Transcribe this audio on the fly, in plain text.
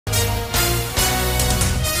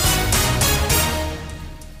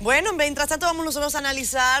Bueno, mientras tanto vamos nosotros a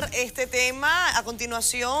analizar este tema. A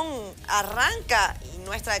continuación arranca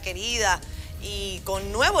nuestra querida y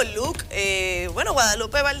con nuevo look,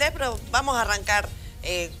 Guadalupe Valdés, pero vamos a arrancar.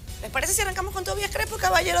 ¿Les parece si arrancamos con Tobías Crespo,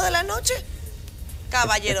 caballero de la noche?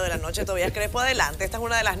 Caballero de la noche, Tobías Crespo, adelante. Esta es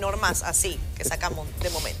una de las normas así que sacamos de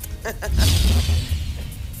momento.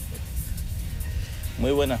 Muy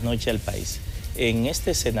buenas noches al país. En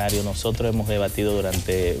este escenario nosotros hemos debatido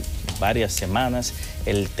durante varias semanas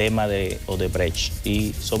el tema de Odebrecht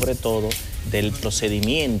y sobre todo del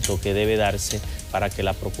procedimiento que debe darse para que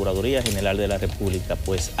la Procuraduría General de la República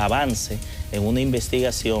pues avance en una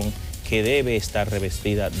investigación que debe estar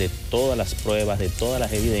revestida de todas las pruebas, de todas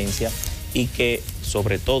las evidencias y que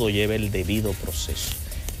sobre todo lleve el debido proceso.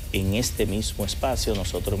 En este mismo espacio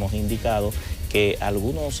nosotros hemos indicado que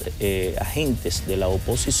algunos agentes de la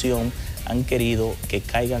oposición han querido que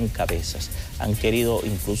caigan cabezas, han querido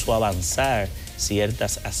incluso avanzar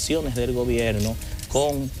ciertas acciones del gobierno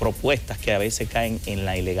con propuestas que a veces caen en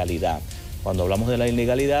la ilegalidad. Cuando hablamos de la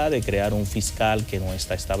ilegalidad, de crear un fiscal que no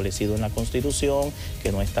está establecido en la Constitución,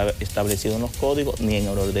 que no está establecido en los códigos, ni en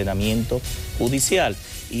el ordenamiento judicial.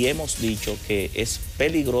 Y hemos dicho que es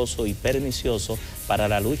peligroso y pernicioso para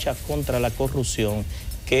la lucha contra la corrupción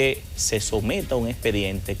que se someta a un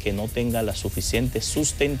expediente que no tenga la suficiente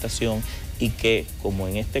sustentación y que, como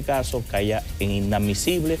en este caso, caiga en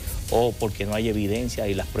inadmisible o porque no hay evidencia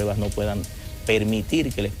y las pruebas no puedan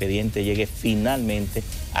permitir que el expediente llegue finalmente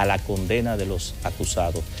a la condena de los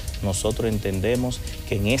acusados. Nosotros entendemos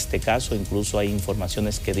que en este caso incluso hay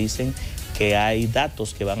informaciones que dicen que hay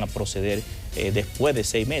datos que van a proceder después de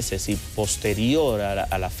 6 meses y posterior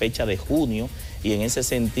a la fecha de junio, y en ese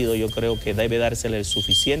sentido yo creo que debe dársele el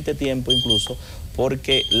suficiente tiempo incluso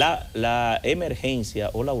porque la emergencia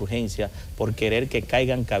o la urgencia por querer que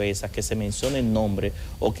caigan cabezas, que se mencionen nombres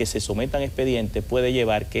o que se sometan expedientes puede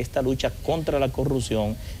llevar que esta lucha contra la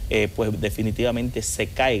corrupción pues definitivamente se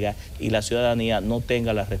caiga y la ciudadanía no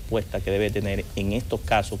tenga la respuesta que debe tener en estos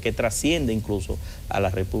casos que trasciende incluso a la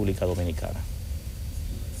República Dominicana.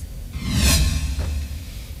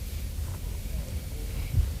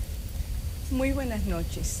 Muy buenas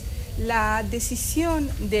noches. La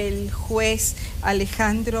decisión del juez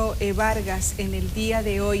Alejandro Vargas en el día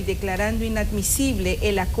de hoy declarando inadmisible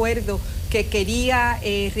el acuerdo que quería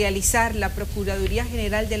realizar la Procuraduría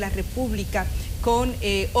General de la República con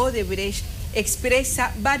Odebrecht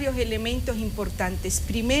expresa varios elementos importantes.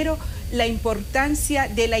 Primero, la importancia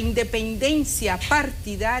de la independencia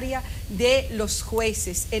partidaria de los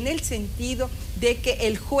jueces, en el sentido de que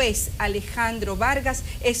el juez Alejandro Vargas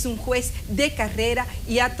es un juez de carrera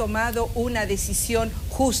y ha tomado una decisión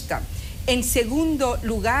justa. En segundo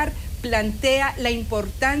lugar, plantea la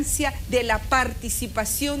importancia de la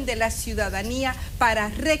participación de la ciudadanía para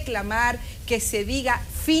reclamar que se diga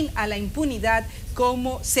fin a la impunidad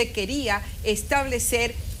como se quería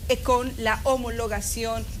establecer con la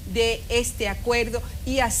homologación de este acuerdo,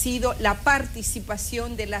 y ha sido la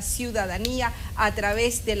participación de la ciudadanía a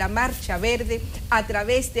través de la Marcha Verde, a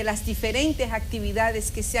través de las diferentes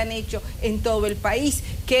actividades que se han hecho en todo el país,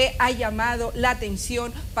 que ha llamado la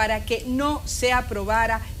atención para que no se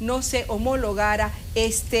aprobara, no se homologara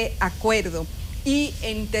este acuerdo. Y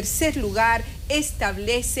en tercer lugar,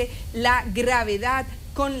 establece la gravedad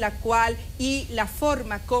con la cual y la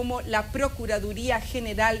forma como la Procuraduría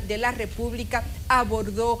General de la República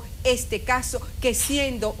abordó este caso, que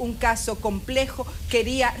siendo un caso complejo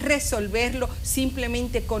quería resolverlo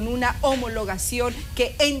simplemente con una homologación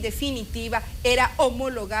que en definitiva era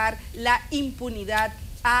homologar la impunidad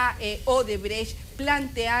a Odebrecht,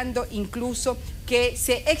 planteando incluso que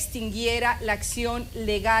se extinguiera la acción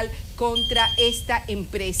legal contra esta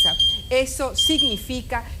empresa. Eso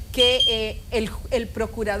significa que el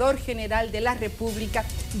Procurador General de la República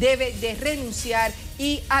debe de renunciar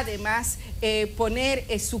y además poner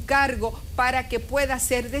su cargo para que pueda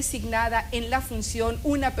ser designada en la función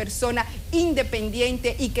una persona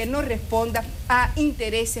independiente y que no responda a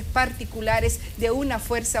intereses particulares de una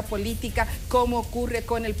fuerza política, como ocurre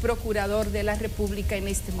con el Procurador de la República en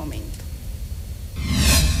este momento.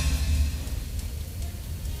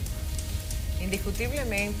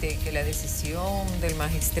 Indiscutiblemente que la decisión del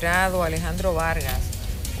magistrado Alejandro Vargas,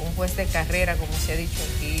 un juez de carrera, como se ha dicho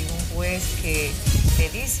aquí, un juez que le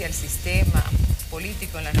dice al sistema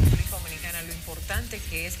político en la República Dominicana lo importante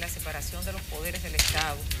que es la separación de los poderes del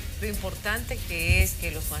Estado, lo importante que es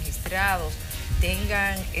que los magistrados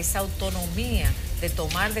tengan esa autonomía de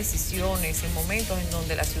tomar decisiones en momentos en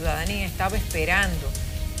donde la ciudadanía estaba esperando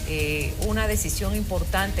una decisión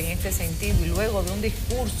importante en este sentido, y luego de un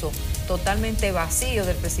discurso totalmente vacío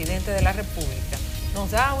del presidente de la República,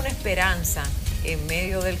 nos da una esperanza en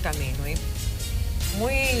medio del camino. Y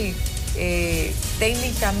muy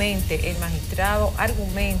técnicamente el magistrado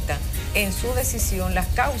argumenta en su decisión las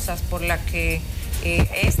causas por las que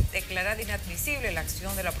es declarada inadmisible la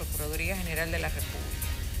acción de la Procuraduría General de la República.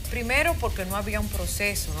 Primero, porque no había un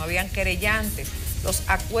proceso, no habían querellantes. Los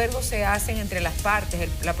acuerdos se hacen entre las partes,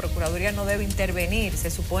 la Procuraduría no debe intervenir.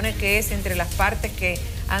 Se supone que es entre las partes que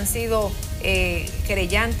han sido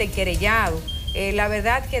querellante y querellado. La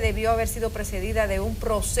verdad que debió haber sido precedida de un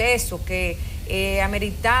proceso que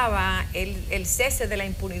ameritaba el cese de la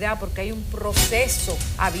impunidad, porque hay un proceso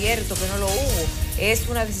abierto que no lo hubo. Es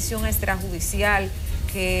una decisión extrajudicial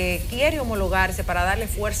que quiere homologarse para darle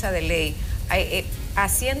fuerza de ley,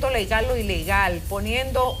 haciendo legal lo ilegal,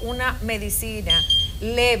 poniendo una medicina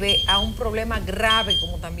leve a un problema grave,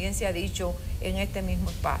 como también se ha dicho en este mismo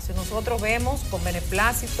espacio. Nosotros vemos con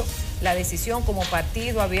beneplácito la decisión. Como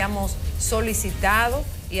partido habíamos solicitado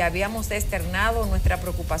y habíamos externado nuestra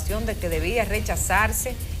preocupación de que debía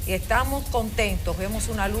rechazarse, y estamos contentos, vemos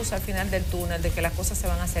una luz al final del túnel de que las cosas se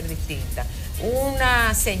van a hacer distintas.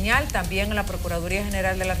 Una señal también en la Procuraduría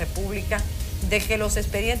General de la República de que los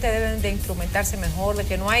expedientes deben de instrumentarse mejor, de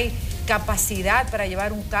que no hay capacidad para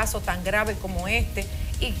llevar un caso tan grave como este,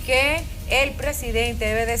 y que el presidente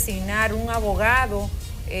debe designar un abogado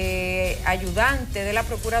ayudante de la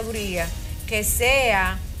Procuraduría que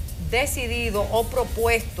sea decidido o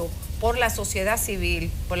propuesto por la sociedad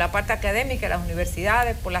civil, por la parte académica de las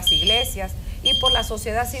universidades, por las iglesias y por la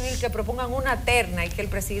sociedad civil, que propongan una terna y que el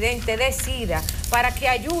presidente decida para que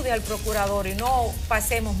ayude al procurador y no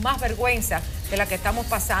pasemos más vergüenza de la que estamos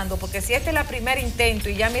pasando, porque si este es el primer intento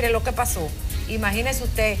y ya mire lo que pasó, imagínese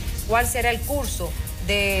usted cuál será el curso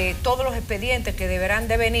de todos los expedientes que deberán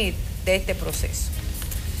de venir de este proceso.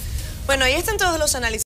 Bueno, ahí están todos los análisis.